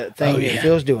that thing Oh, that yeah.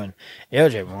 Phil's doing.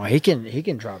 LJ, boy, he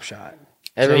can drop shot.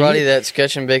 Everybody you- that's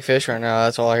catching big fish right now,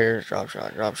 that's all I hear is drop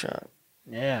shot, drop shot.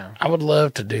 Yeah. I would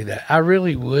love to do that. I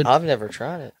really would. I've never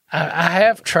tried it. I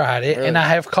have tried it, Really? and I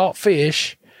have caught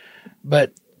fish,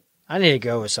 but I need to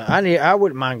go with some. I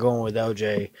wouldn't mind going with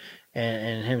LJ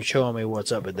and him showing me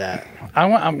what's up with that.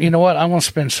 you know what? I'm going to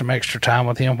spend some extra time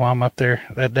with him while I'm up there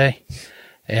that day.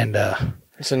 And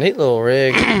It's a neat little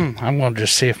rig. I'm going to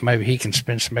just see if maybe he can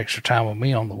spend some extra time with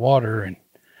me on the water and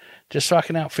just so I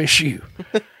can outfish you.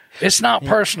 It's not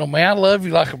personal, man. I love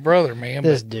you like a brother, man.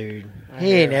 This But dude,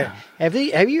 he ain't. Have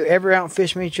you ever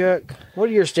outfished me, Chuck? What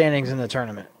are your standings in the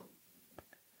tournament?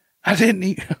 I didn't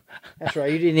even. That's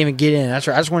right. You didn't even get in. That's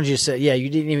right. I just wanted you to say, yeah, you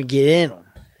didn't even get in on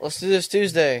Let's do this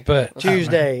Tuesday. But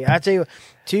Tuesday. I tell you,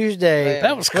 Tuesday.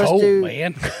 that was let's cold, do-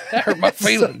 man. That hurt my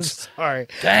feelings. Sorry.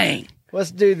 Dang. Let's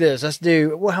do this. Let's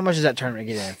do. Well, how much does that tournament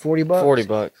get in? $40.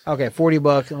 $40. Okay,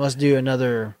 $40, and let's do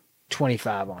another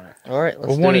 $25 on it. All right, let's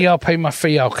Well, do one it. of y'all pay my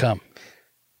fee, I'll come.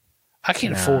 I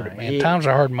can't afford it, man. Times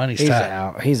are hard, money's He's tight.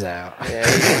 out. He's out.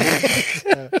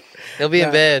 Yeah, he'll be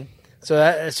in bed. So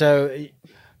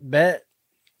bet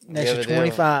an You have extra a deal.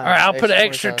 25. All right, I'll put an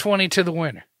Extra extra 20 to the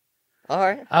winner. All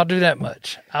right. I'll do that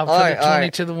much. I'll put All a right, 20 all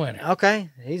right. to the winner. Okay,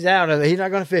 he's out of it. He's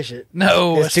not going to fish it.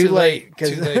 No, It's too late.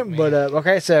 Too late, man. But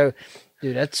okay, so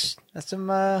dude, that's some.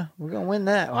 We're gonna win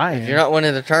that. Well, I If am. you're not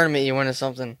winning the tournament, you're winning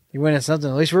something. You're winning something.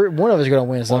 At least one of us is gonna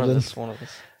win One something. of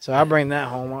us. So I bring that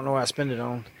home. I don't know what I spend it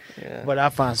on, Yeah. but I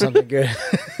find something good.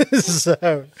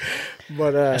 So,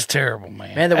 but That's terrible,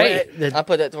 man. man, the way I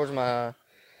put that towards my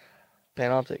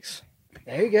Panoptics.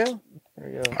 there you go. There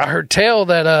you go. I heard tell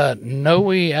that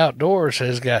Noe Outdoors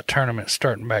has got tournaments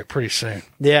starting back pretty soon.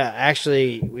 Yeah,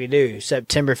 actually, we do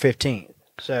September 15th.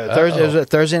 So Uh-oh.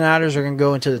 Thursday nighters are gonna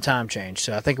go into the time change.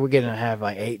 So I think we're gonna have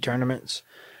like 8 tournaments.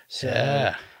 So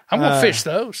Yeah. I'm going to fish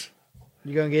those.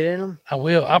 you gonna get in them? I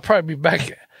will. I'll probably be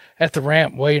back at the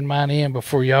ramp weighing mine in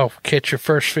before y'all catch your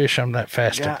first fish. I'm that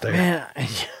fast up there. Man,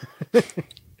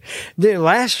 dude,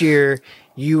 last year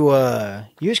you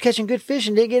was catching good fish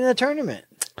and didn't get in the tournament.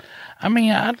 I mean,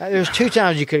 There's 2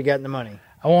 times you could have gotten the money.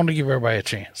 I wanted to give everybody a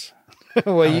chance.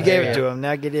 Well, you gave yeah. it to him.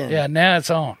 Now get in. Yeah, now it's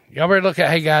on. Y'all better look at,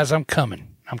 hey, guys, I'm coming.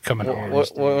 I'm coming What,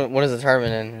 hard. what is the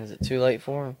tournament in? Is it too late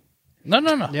for him? No.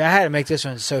 Yeah, I had to make this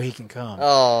one so he can come.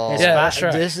 Oh. It's Yeah, that's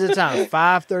right. This is the time,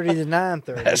 5:30 to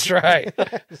 9:30. That's right.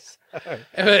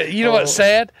 But you know what's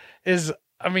sad is,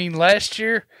 I mean, last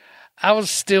year I was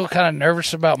still kind of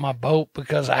nervous about my boat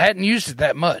because I hadn't used it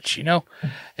that much, you know.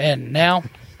 And now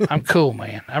I'm cool,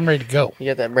 man. I'm ready to go. You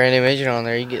got that brand new engine on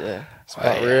there. You get the spot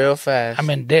Oh, yeah. real fast. I'm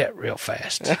in debt real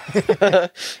fast.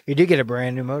 You did get a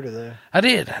brand new motor though. I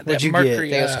did. That you get?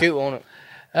 Mercury, Thing a scoop on it.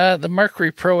 the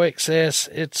Mercury Pro XS.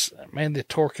 It's man, the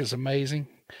torque is amazing.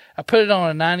 I put it on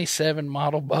a '97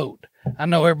 model boat. I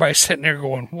know everybody's sitting there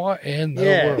going, "What in the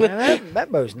Yeah, world?" man,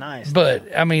 that boat's nice.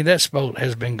 But I mean, this boat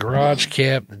has been garage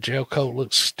kept. The gel coat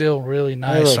looks still really It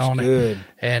nice looks on good. it,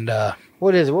 and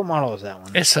What is it? What model is that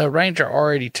one? it's a Ranger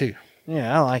R82.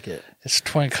 Yeah, I like it. It's a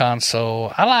twin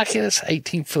console. I like it. It's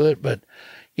 18 foot, but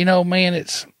you know, man,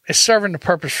 it's serving the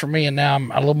purpose for me. And now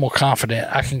I'm a little more confident.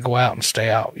 I can go out and stay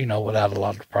out, you know, without a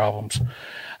lot of problems.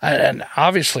 And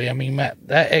obviously, I mean, that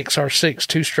XR6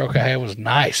 2-stroke I had was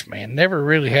nice, man. Never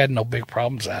really had no big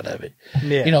problems out of it.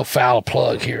 Yeah. You know, foul a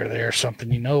plug here or there or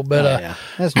something, you know. But yeah,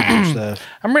 that's good stuff.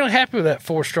 I'm really happy with that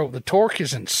 4-stroke. The torque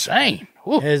is insane.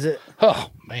 Woo. Is it?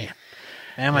 Oh, man.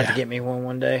 Man, I'm gonna have to get me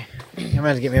one day. I'm gonna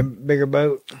have to get me a bigger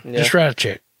boat. Yeah. Just write a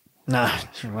check. Nah,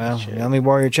 well, let me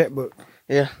borrow your checkbook.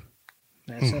 Yeah.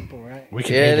 That's simple, right? We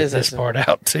can Yeah, it edit is this that part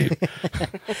out, too.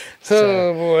 So-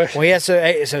 oh, boy. Well, yeah.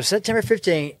 So September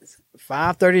 15th,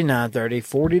 5:30, 9:30,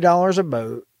 $40 a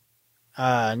boat.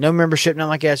 No membership, nothing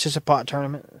like that. It's just a pot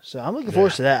tournament. So I'm looking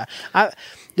forward to that.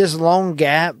 This long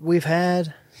gap we've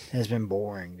had has been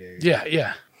boring, dude.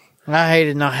 Yeah. I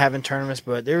hated not having tournaments,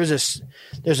 but there's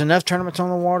enough tournaments on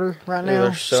the water right now.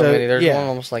 There's so many. There's yeah. one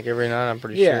almost like every night, I'm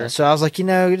pretty Yeah, sure. so I was like,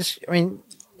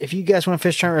 if you guys want to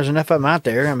fish tournaments, there's enough of them out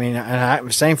there. I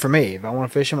mean, same for me. If I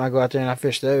want to fish them, I go out there and I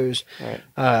fish those. Right.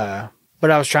 But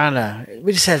I was trying to.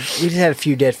 We just had a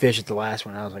few dead fish at the last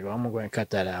one. I was like, well, I'm gonna go ahead and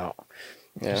cut that out.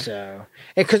 Yeah. So,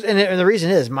 and the reason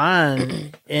is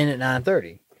mine in at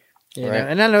 9:30. You know, Right.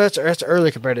 and I know that's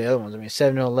early compared to the other ones. I mean,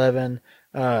 7 to 11,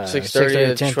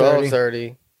 6:30 to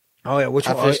 12:30. Oh yeah, which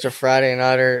I one? fished a Friday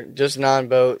nighter, just 9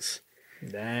 boats.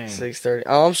 Dang. 6:30.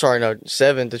 Oh, I'm sorry, no,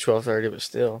 7 to 12:30, but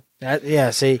still, Yeah.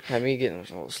 See. had me getting a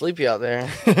little sleepy out there.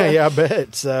 Yeah, I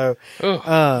bet. So,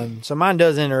 Oh. so mine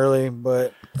does end early,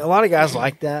 but a lot of guys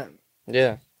like that.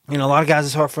 Yeah. You know, a lot of guys,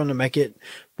 it's hard for them to make it,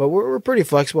 but we're pretty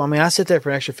flexible. I mean, I sit there for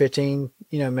an extra 15,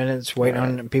 minutes waiting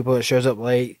on people that shows up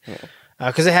late.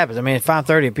 Because it happens. I mean, at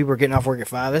 5:30, people are getting off work at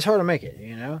 5. It's hard to make it,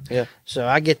 Yeah. So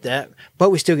I get that,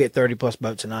 but we still get 30+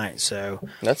 boats a night. So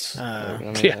That's, yeah.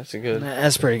 that's a good.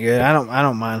 that's pretty good. I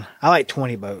don't mind. I like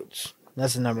 20 boats.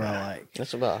 That's the number I like.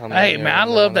 That's about how many. Hey, man, I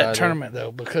love that do. tournament,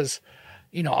 though, because,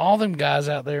 all them guys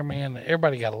out there, man,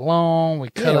 everybody got along. We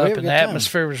cut Yeah, we up, have a and the good time.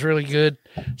 atmosphere was really good.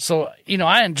 So,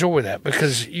 I enjoy that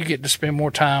because you get to spend more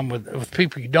time with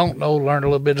people you don't know, learn a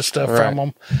little bit of stuff from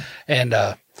them. And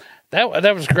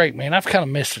that was great, man. I've kind of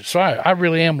missed it. So I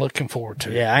really am looking forward to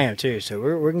it. Yeah, I am too. So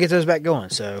we're going to get those back going.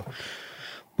 So,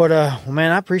 but, well,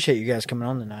 man, I appreciate you guys coming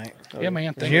on tonight. Yeah,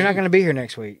 man. Thank You're you. not going to be here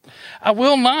next week. I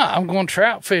will not. I'm going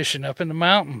trout fishing up in the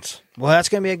mountains. Well, that's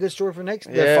going to be a good story for the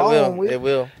Yeah, it following will. week. It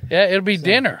will. Yeah, it'll be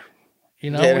dinner.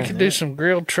 Dinner. We could do some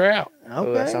grilled trout. Okay.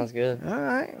 Oh, that sounds good. All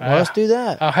right. Well, let's do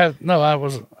that. I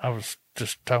was just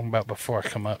just talking about before I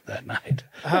come up that night.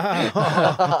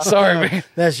 Sorry, man.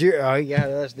 That's your. Oh, yeah,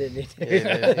 that's didn't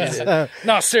he?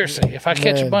 No, seriously. If I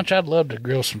catch a bunch, I'd love to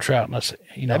grill some trout. And let's,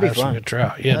 That'd be have fun. some good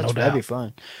trout. Yeah, no doubt. That'd be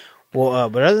fun. Well,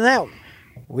 but other than that,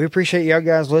 we appreciate y'all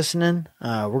guys listening.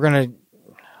 We're gonna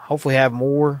hopefully have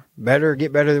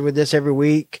get better with this every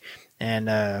week, and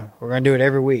we're gonna do it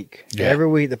every week. Yeah. Every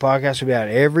week, the podcast will be out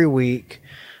every week.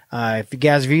 If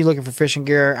you're looking for fishing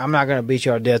gear, I'm not gonna beat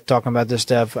y'all to death talking about this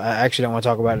stuff. I actually don't want to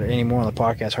talk about it anymore on the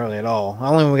podcast hardly at all.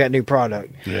 Only when we got new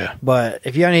product. Yeah. But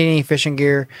if you need any fishing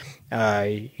gear,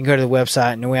 you can go to the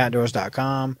website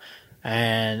newwayoutdoors.com.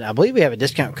 And I believe we have a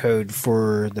discount code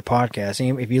for the podcast.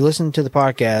 And if you listen to the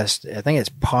podcast, I think it's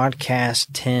podcast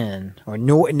 10 or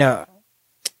no.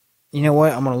 You know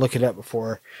what? I'm going to look it up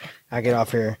before I get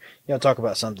off here. Y'all talk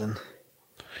about something.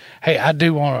 Hey, I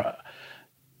do want to,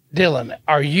 Dylan,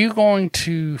 are you going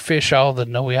to fish all the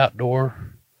No Way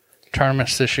Outdoor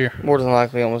tournaments this year? More than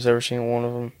likely, almost every single one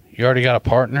of them. You already got a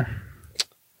partner?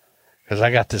 Because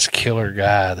I got this killer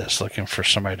guy that's looking for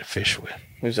somebody to fish with.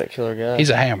 Who's that killer guy? He's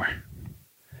a hammer.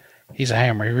 He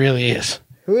really is.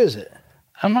 Who is it?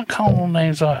 I'm not calling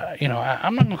names. I'm not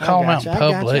going to call him out in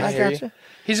public. I got you.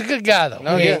 He's a good guy, though.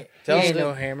 No, He yeah. ain't- Tell he him ain't to-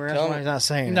 no hammer. That's tell why him- he's not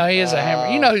saying No, that. he is a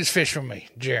hammer. You know who's fishing with me?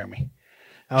 Jeremy.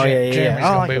 Oh, yeah. Jeremy's I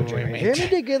gonna like be him, with Jeremy. me. Jeremy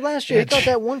did good last year. He Yeah, caught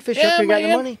that one fish yeah, after he got the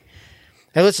man. money.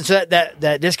 Hey, listen, so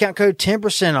that discount code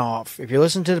 10% off. If you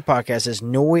listen to the podcast, it's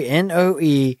NOE,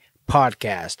 N-O-E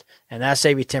podcast, and that'll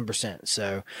save you 10%.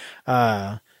 So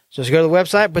just go to the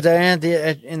website, put that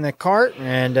in the cart,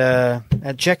 and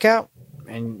at checkout,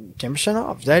 and 10%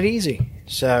 off. It's that easy.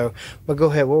 So, but go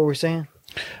ahead. What were we saying?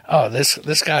 Oh, this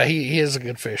guy, he is a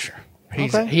good fisher.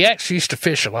 Okay. He actually used to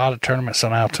fish a lot of tournaments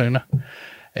on Altoona,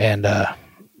 and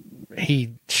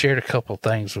he shared a couple of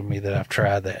things with me that I've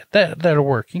tried that are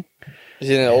working. Is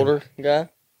he an older guy?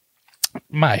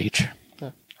 My age.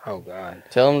 Oh, God.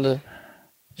 Tell him to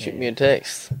shoot me a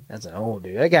text. That's an old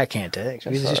dude. That guy can't text.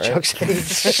 He's That's just all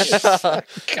Chuck's age.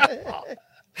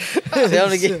 Tell him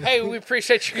to get. Hey, we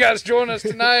appreciate you guys joining us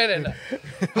tonight, and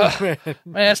man,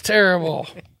 that's terrible.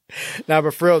 No,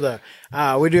 but for real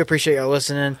though, we do appreciate y'all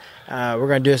listening. We're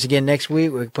gonna do this again next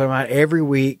week. We put them out every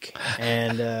week,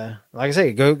 and like I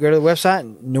say, go to the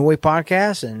website, Noe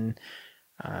Podcast, and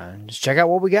just check out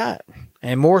what we got.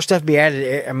 And more stuff be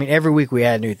added. I mean, every week we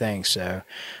add new things. So,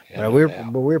 but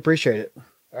we appreciate it.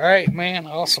 All right, man,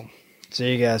 awesome.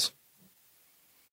 See you guys.